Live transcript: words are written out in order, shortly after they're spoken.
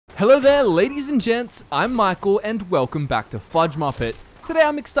Hello there, ladies and gents, I'm Michael and welcome back to Fudge Muppet. Today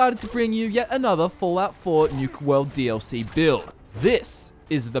I'm excited to bring you yet another Fallout 4 Nuka World DLC build. This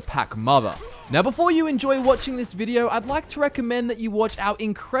is the Pack Mother. Now before you enjoy watching this video, I'd like to recommend that you watch our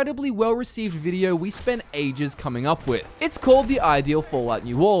incredibly well received video we spent ages coming up with. It's called The Ideal Fallout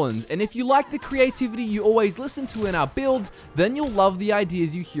New Orleans, and if you like the creativity you always listen to in our builds, then you'll love the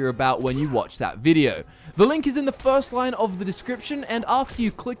ideas you hear about when you watch that video. The link is in the first line of the description, and after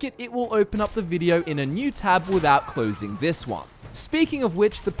you click it, it will open up the video in a new tab without closing this one. Speaking of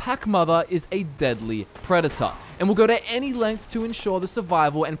which, the Pack Mother is a deadly predator, and will go to any length to ensure the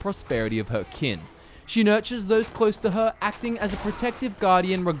survival and prosperity of her kin. She nurtures those close to her, acting as a protective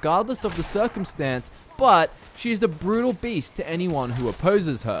guardian regardless of the circumstance, but she is a brutal beast to anyone who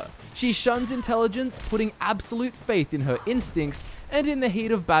opposes her. She shuns intelligence, putting absolute faith in her instincts, and in the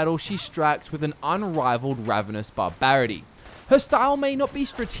heat of battle she strikes with an unrivaled ravenous barbarity. Her style may not be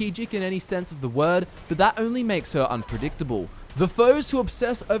strategic in any sense of the word, but that only makes her unpredictable. The foes who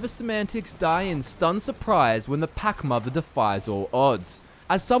obsess over semantics die in stunned surprise when the Pack Mother defies all odds.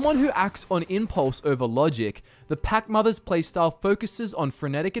 As someone who acts on impulse over logic, the Pack Mother's playstyle focuses on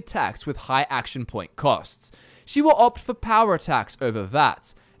frenetic attacks with high action point costs. She will opt for power attacks over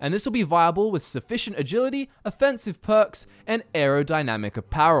VATs, and this will be viable with sufficient agility, offensive perks, and aerodynamic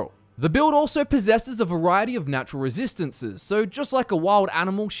apparel. The build also possesses a variety of natural resistances, so just like a wild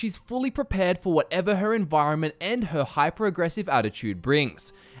animal, she's fully prepared for whatever her environment and her hyper-aggressive attitude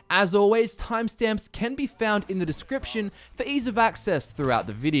brings. As always, timestamps can be found in the description for ease of access throughout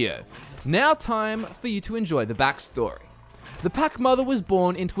the video. Now time for you to enjoy the backstory. The Pack Mother was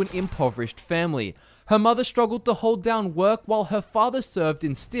born into an impoverished family. Her mother struggled to hold down work while her father served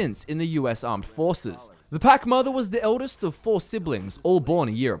in stints in the US Armed Forces. The Pack Mother was the eldest of 4 siblings, all born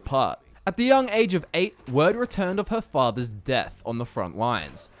a year apart. At the young age of 8, word returned of her father's death on the front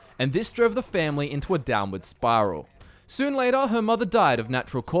lines, and this drove the family into a downward spiral. Soon later, her mother died of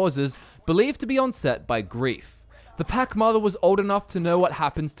natural causes, believed to be onset by grief. The Pack Mother was old enough to know what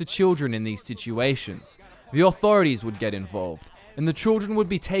happens to children in these situations. The authorities would get involved, and the children would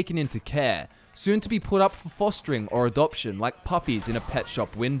be taken into care, soon to be put up for fostering or adoption like puppies in a pet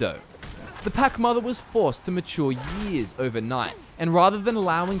shop window. The Pack Mother was forced to mature years overnight, and rather than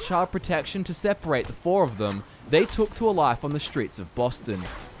allowing child protection to separate the 4 of them, they took to a life on the streets of Boston.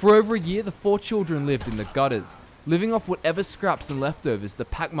 For over a year, the 4 children lived in the gutters, living off whatever scraps and leftovers the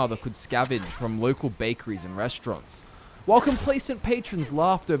Pack Mother could scavenge from local bakeries and restaurants. While complacent patrons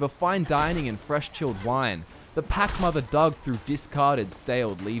laughed over fine dining and fresh chilled wine, the Pack Mother dug through discarded,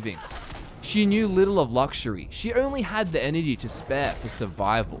 staled leavings. She knew little of luxury, she only had the energy to spare for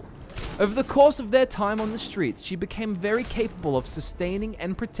survival. Over the course of their time on the streets, she became very capable of sustaining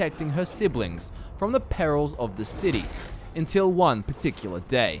and protecting her siblings from the perils of the city, until one particular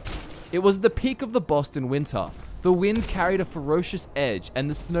day. It was the peak of the Boston winter. The wind carried a ferocious edge, and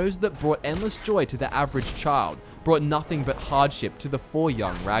the snows that brought endless joy to the average child brought nothing but hardship to the 4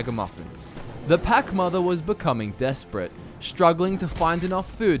 young ragamuffins. The Pack Mother was becoming desperate, struggling to find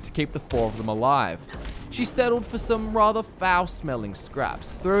enough food to keep the 4 of them alive. She settled for some rather foul-smelling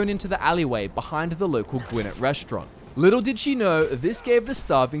scraps thrown into the alleyway behind the local Gwinnett restaurant. Little did she know, this gave the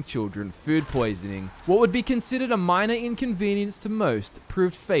starving children food poisoning. What would be considered a minor inconvenience to most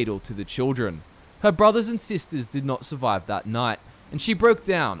proved fatal to the children. Her brothers and sisters did not survive that night, and she broke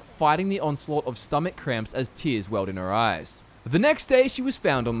down, fighting the onslaught of stomach cramps as tears welled in her eyes. The next day, she was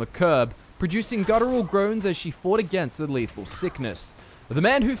found on the curb, producing guttural groans as she fought against the lethal sickness. The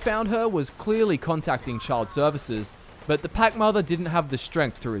man who found her was clearly contacting child services, but the Pack Mother didn't have the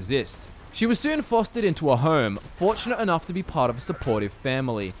strength to resist. She was soon fostered into a home, fortunate enough to be part of a supportive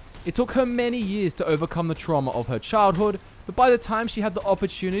family. It took her many years to overcome the trauma of her childhood, but by the time she had the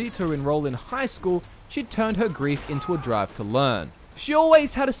opportunity to enroll in high school, she'd turned her grief into a drive to learn. She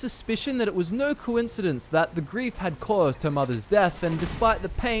always had a suspicion that it was no coincidence that the grief had caused her mother's death, and despite the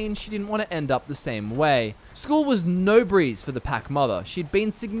pain, she didn't want to end up the same way. School was no breeze for the Pack Mother. She'd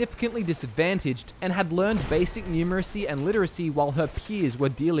been significantly disadvantaged and had learned basic numeracy and literacy while her peers were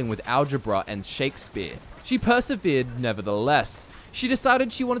dealing with algebra and Shakespeare. She persevered nevertheless. She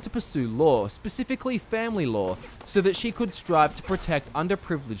decided she wanted to pursue law, specifically family law, so that she could strive to protect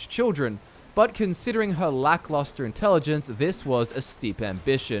underprivileged children. But considering her lackluster intelligence, this was a steep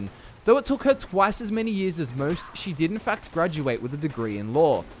ambition. Though it took her twice as many years as most, she did in fact graduate with a degree in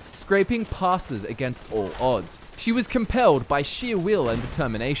law, scraping passes against all odds. She was compelled by sheer will and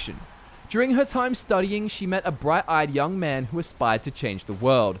determination. During her time studying, she met a bright-eyed young man who aspired to change the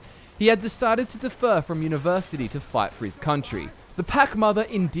world. He had decided to defer from university to fight for his country. The Pack Mother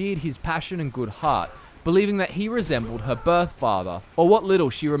endeared his passion and good heart, believing that he resembled her birth father, or what little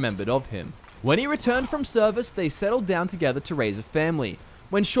she remembered of him. When he returned from service, they settled down together to raise a family.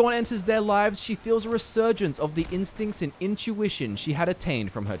 When Sean enters their lives, she feels a resurgence of the instincts and intuition she had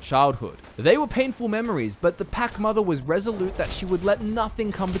attained from her childhood. They were painful memories, but the pack mother was resolute that she would let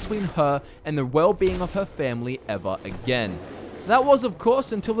nothing come between her and the well-being of her family ever again. That was, of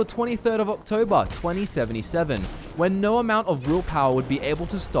course, until the 23rd of October, 2077, when no amount of willpower would be able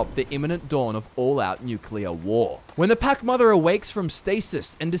to stop the imminent dawn of all-out nuclear war. When the pack mother awakes from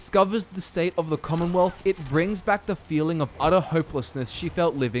stasis and discovers the state of the Commonwealth, it brings back the feeling of utter hopelessness she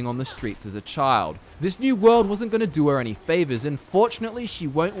felt living on the streets as a child. This new world wasn't going to do her any favors, and fortunately she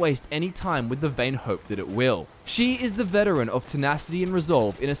won't waste any time with the vain hope that it will. She is the veteran of tenacity and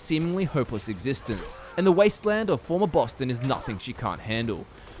resolve in a seemingly hopeless existence, and the wasteland of former Boston is nothing she can't handle.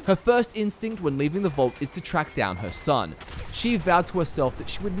 Her first instinct when leaving the vault is to track down her son. She vowed to herself that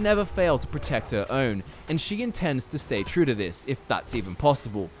she would never fail to protect her own, and she intends to stay true to this, if that's even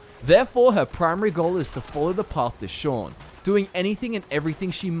possible. Therefore, her primary goal is to follow the path to Sean, doing anything and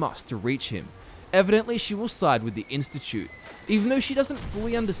everything she must to reach him. Evidently, she will side with the Institute. Even though she doesn't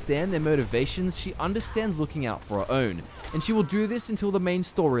fully understand their motivations, she understands looking out for her own, and she will do this until the main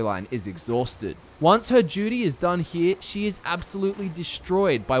storyline is exhausted. Once her duty is done here, she is absolutely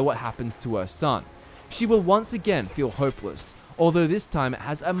destroyed by what happens to her son. She will once again feel hopeless, although this time it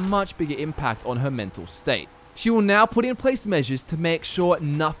has a much bigger impact on her mental state. She will now put in place measures to make sure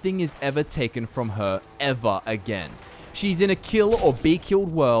nothing is ever taken from her ever again. She's in a kill or be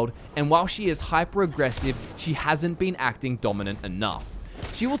killed world, and while she is hyper aggressive, she hasn't been acting dominant enough.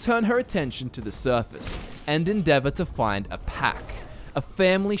 She will turn her attention to the surface and endeavor to find a pack, a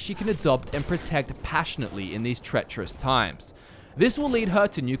family she can adopt and protect passionately in these treacherous times. This will lead her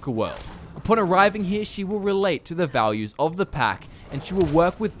to Nuka World. Upon arriving here, she will relate to the values of the pack, and she will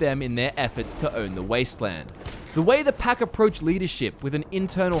work with them in their efforts to own the wasteland. The way the pack approach leadership with an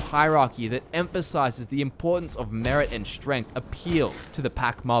internal hierarchy that emphasizes the importance of merit and strength appeals to the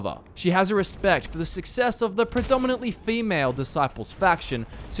pack mother. She has a respect for the success of the predominantly female disciples faction,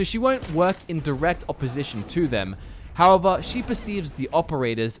 so she won't work in direct opposition to them. However, she perceives the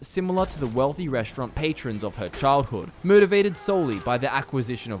operators similar to the wealthy restaurant patrons of her childhood, motivated solely by the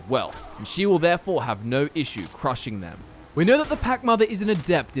acquisition of wealth, and she will therefore have no issue crushing them. We know that the pack mother is an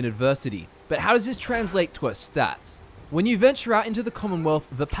adept in adversity, but how does this translate to her stats? When you venture out into the Commonwealth,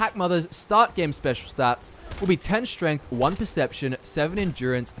 the pack mother's start game special stats will be 10 strength, 1 perception, 7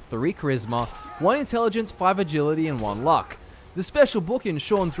 endurance, 3 charisma, 1 intelligence, 5 agility, and 1 luck. The special book in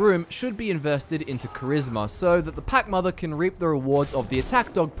Sean's room should be invested into charisma so that the pack mother can reap the rewards of the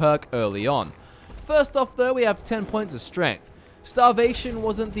attack dog perk early on. First off though, we have 10 points of strength. Starvation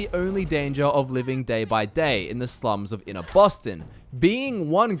wasn't the only danger of living day by day in the slums of inner Boston.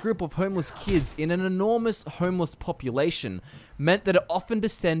 Being one group of homeless kids in an enormous homeless population meant that it often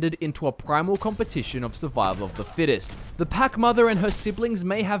descended into a primal competition of survival of the fittest. The pack mother and her siblings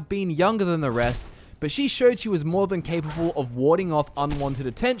may have been younger than the rest, but she showed she was more than capable of warding off unwanted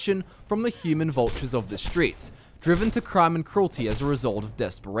attention from the human vultures of the streets, driven to crime and cruelty as a result of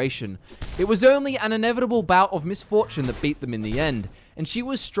desperation. It was only an inevitable bout of misfortune that beat them in the end, and she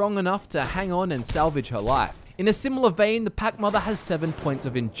was strong enough to hang on and salvage her life. In a similar vein, the pack mother has 7 points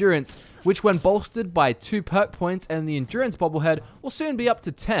of endurance, which when bolstered by 2 perk points and the endurance bobblehead will soon be up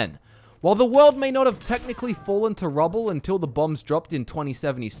to 10. While the world may not have technically fallen to rubble until the bombs dropped in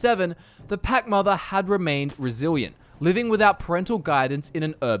 2077, the pack mother had remained resilient, living without parental guidance in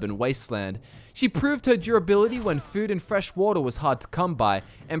an urban wasteland. She proved her durability when food and fresh water was hard to come by,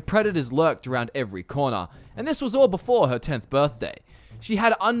 and predators lurked around every corner, and this was all before her 10th birthday. She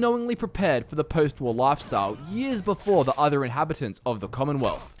had unknowingly prepared for the post-war lifestyle years before the other inhabitants of the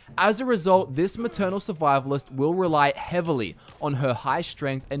Commonwealth. As a result, this maternal survivalist will rely heavily on her high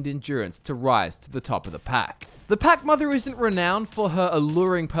strength and endurance to rise to the top of the pack. The pack mother isn't renowned for her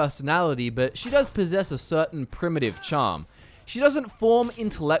alluring personality, but she does possess a certain primitive charm. She doesn't form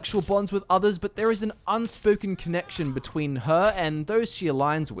intellectual bonds with others, but there is an unspoken connection between her and those she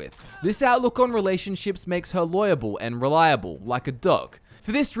aligns with. This outlook on relationships makes her loyal and reliable, like a dog.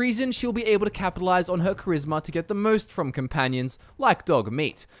 For this reason, she'll be able to capitalize on her charisma to get the most from companions, like dog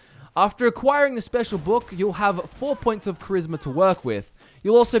meat. After acquiring the special book, you'll have 4 points of charisma to work with.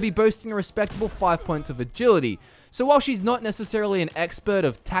 You'll also be boasting a respectable 5 points of agility. So while she's not necessarily an expert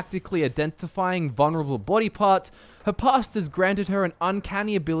of tactically identifying vulnerable body parts, her past has granted her an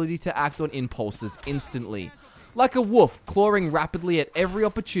uncanny ability to act on impulses instantly. Like a wolf clawing rapidly at every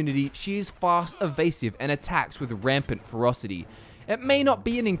opportunity, she is fast, evasive, and attacks with rampant ferocity. It may not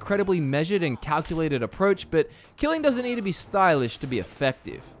be an incredibly measured and calculated approach, but killing doesn't need to be stylish to be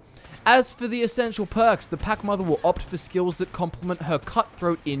effective. As for the essential perks, the Pack Mother will opt for skills that complement her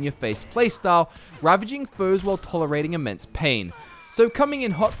cutthroat in-your-face playstyle, ravaging foes while tolerating immense pain. So coming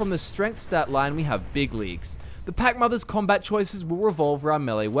in hot from the strength stat line, we have Big Leagues. The Pack Mother's combat choices will revolve around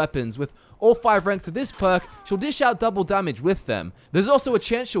melee weapons. With all 5 ranks of this perk, she'll dish out double damage with them. There's also a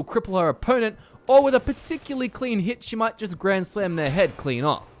chance she'll cripple her opponent, or with a particularly clean hit, she might just grand slam their head clean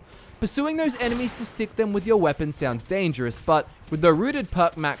off. Pursuing those enemies to stick them with your weapon sounds dangerous, but with the Rooted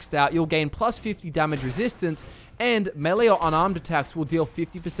perk maxed out, you'll gain plus 50 damage resistance, and melee or unarmed attacks will deal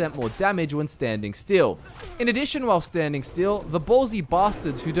 50% more damage when standing still. In addition, while standing still, the ballsy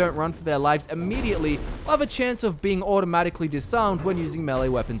bastards who don't run for their lives immediately will have a chance of being automatically disarmed when using melee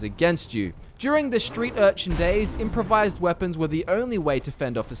weapons against you. During the street urchin days, improvised weapons were the only way to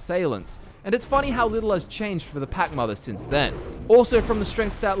fend off assailants. And it's funny how little has changed for the Pack Mother since then. Also from the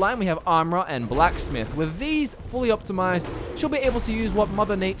strength stat line, we have Armorer and Blacksmith. With these fully optimized, she'll be able to use what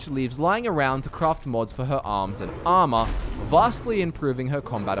Mother Nature leaves lying around to craft mods for her arms and armor, vastly improving her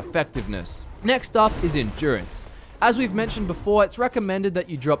combat effectiveness. Next up is Endurance. As we've mentioned before, it's recommended that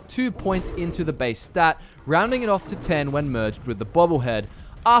you drop 2 points into the base stat, rounding it off to 10 when merged with the Bobblehead.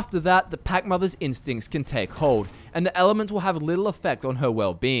 After that, the Pack Mother's instincts can take hold, and the elements will have little effect on her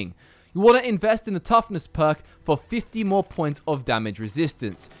well-being. You want to invest in the Toughness perk for 50 more points of damage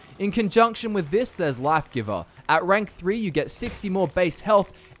resistance. In conjunction with this, there's Life Giver. At rank 3, you get 60 more base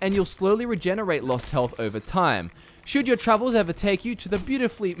health, and you'll slowly regenerate lost health over time. Should your travels ever take you to the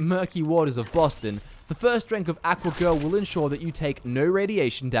beautifully murky waters of Boston, the first rank of Aquagirl will ensure that you take no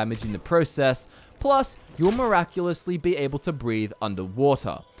radiation damage in the process, plus you'll miraculously be able to breathe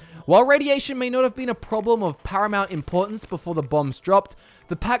underwater. While radiation may not have been a problem of paramount importance before the bombs dropped,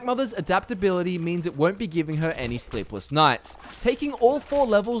 the Pack Mother's adaptability means it won't be giving her any sleepless nights. Taking all 4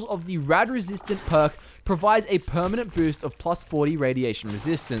 levels of the Rad Resistant perk provides a permanent boost of plus 40 radiation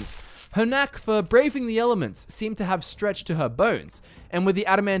resistance. Her knack for braving the elements seemed to have stretched to her bones, and with the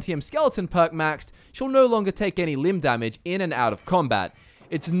Adamantium Skeleton perk maxed, she'll no longer take any limb damage in and out of combat.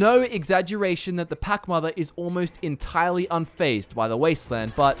 It's no exaggeration that the Pack Mother is almost entirely unfazed by the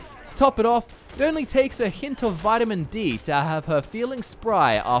wasteland, but to top it off, it only takes a hint of vitamin D to have her feeling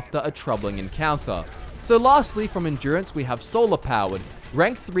spry after a troubling encounter. So lastly, from Endurance, we have Solar Powered.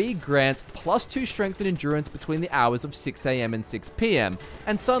 Rank 3 grants plus 2 strength and endurance between the hours of 6 AM and 6 PM,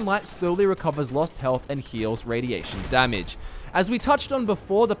 and sunlight slowly recovers lost health and heals radiation damage. As we touched on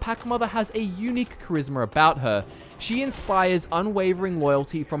before, the Pack Mother has a unique charisma about her. She inspires unwavering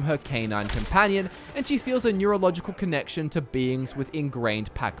loyalty from her canine companion, and she feels a neurological connection to beings with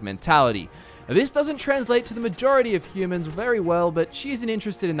ingrained pack mentality. Now, this doesn't translate to the majority of humans very well, but she isn't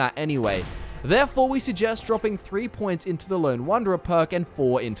interested in that anyway. Therefore, we suggest dropping 3 points into the Lone Wanderer perk and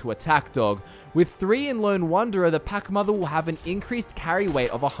 4 into Attack Dog. With 3 in Lone Wanderer, the Pack Mother will have an increased carry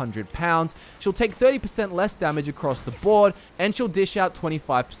weight of 100 pounds, she'll take 30% less damage across the board, and she'll dish out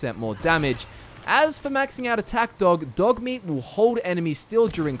 25% more damage. As for maxing out Attack Dog, Dog Meat will hold enemies still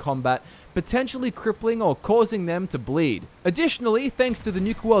during combat, potentially crippling or causing them to bleed. Additionally, thanks to the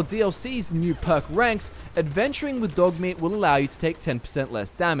Nuka World DLC's new perk ranks, adventuring with Dog Meat will allow you to take 10%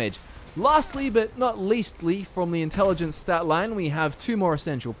 less damage. Lastly, but not leastly, from the intelligence stat line, we have 2 more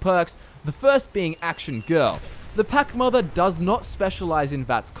essential perks, the first being Action Girl. The Pack Mother does not specialize in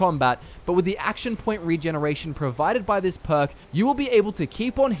VATS combat, but with the action point regeneration provided by this perk, you will be able to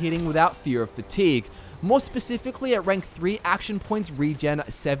keep on hitting without fear of fatigue. More specifically, at rank 3, action points regen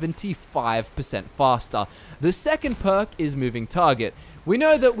 75% faster. The second perk is Moving Target. We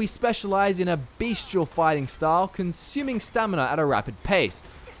know that we specialize in a bestial fighting style, consuming stamina at a rapid pace.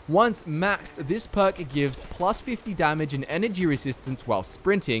 Once maxed, this perk gives plus 50 damage and energy resistance while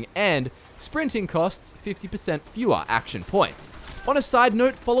sprinting, and sprinting costs 50% fewer action points. On a side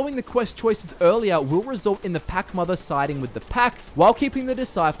note, following the quest choices earlier will result in the Pack Mother siding with the pack while keeping the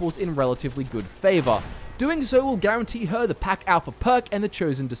disciples in relatively good favor. Doing so will guarantee her the Pack Alpha perk and the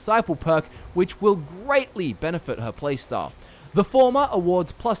Chosen Disciple perk, which will greatly benefit her playstyle. The former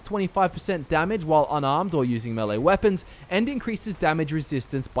awards plus 25% damage while unarmed or using melee weapons, and increases damage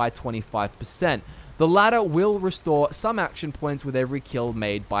resistance by 25%. The latter will restore some action points with every kill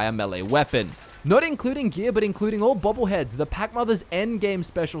made by a melee weapon. Not including gear, but including all bobbleheads, the Pack Mother's endgame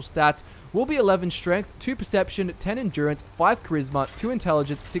special stats will be 11 strength, 2 perception, 10 endurance, 5 charisma, 2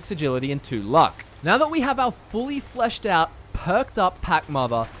 intelligence, 6 agility, and 2 luck. Now that we have our fully fleshed out, perked up Pack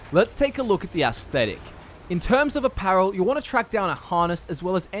Mother, let's take a look at the aesthetic. In terms of apparel, you'll want to track down a harness as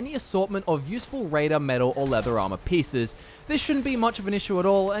well as any assortment of useful raider, metal, or leather armor pieces. This shouldn't be much of an issue at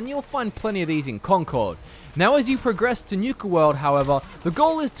all, and you'll find plenty of these in Concord. Now as you progress to Nuka World, however, the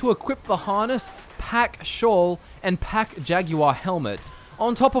goal is to equip the harness, pack shawl, and pack jaguar helmet.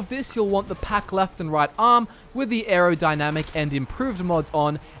 On top of this, you'll want the PEC left and right arm with the aerodynamic and improved mods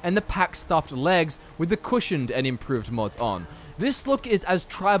on, and the PEC stuffed legs with the cushioned and improved mods on. This look is as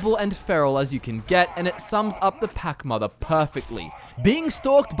tribal and feral as you can get, and it sums up the PEC mother perfectly. Being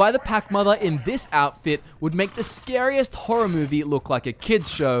stalked by the PEC mother in this outfit would make the scariest horror movie look like a kids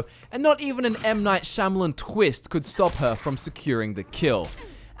show, and not even an M. Night Shyamalan twist could stop her from securing the kill.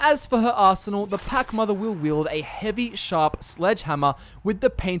 As for her arsenal, the PEC mother will wield a heavy, sharp sledgehammer with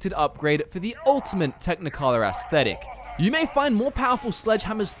the painted upgrade for the ultimate Technicolor aesthetic. You may find more powerful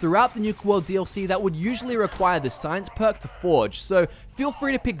sledgehammers throughout the Nuka World DLC that would usually require the science perk to forge, so feel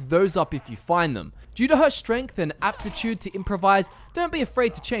free to pick those up if you find them. Due to her strength and aptitude to improvise, don't be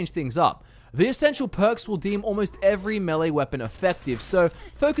afraid to change things up. The essential perks will deem almost every melee weapon effective, so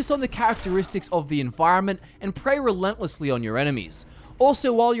focus on the characteristics of the environment and prey relentlessly on your enemies.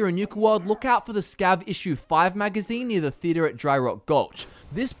 Also, while you're in Nuka World, look out for the Scav issue 5 magazine near the theater at Dry Rock Gulch.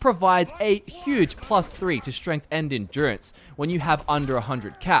 This provides a huge +3 to strength and endurance when you have under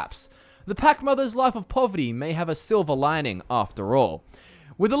 100 caps. The PEC mother's life of poverty may have a silver lining after all.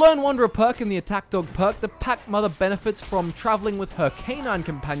 With the Lone Wanderer perk and the Attack Dog perk, the PEC mother benefits from traveling with her canine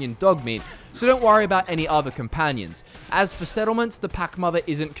companion Dogmeat, so don't worry about any other companions. As for settlements, the PEC mother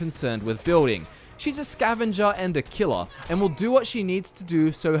isn't concerned with building. She's a scavenger and a killer, and will do what she needs to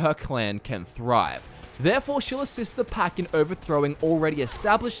do so her clan can thrive. Therefore, she'll assist the PEC in overthrowing already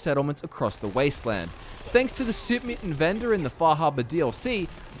established settlements across the wasteland. Thanks to the Soup Mitten vendor in the Far Harbor DLC,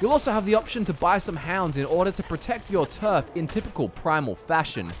 you'll also have the option to buy some hounds in order to protect your turf in typical primal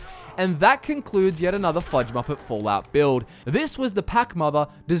fashion. And that concludes yet another Fudge Muppet Fallout build. This was the PEC mother,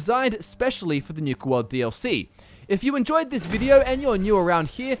 designed specially for the Nuka World DLC. If you enjoyed this video and you're new around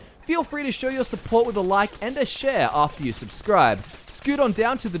here, feel free to show your support with a like and a share after you subscribe. Scoot on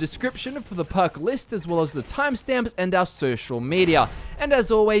down to the description for the perk list as well as the timestamps and our social media. And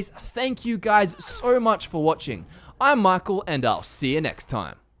as always, thank you guys so much for watching. I'm Michael and I'll see you next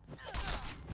time.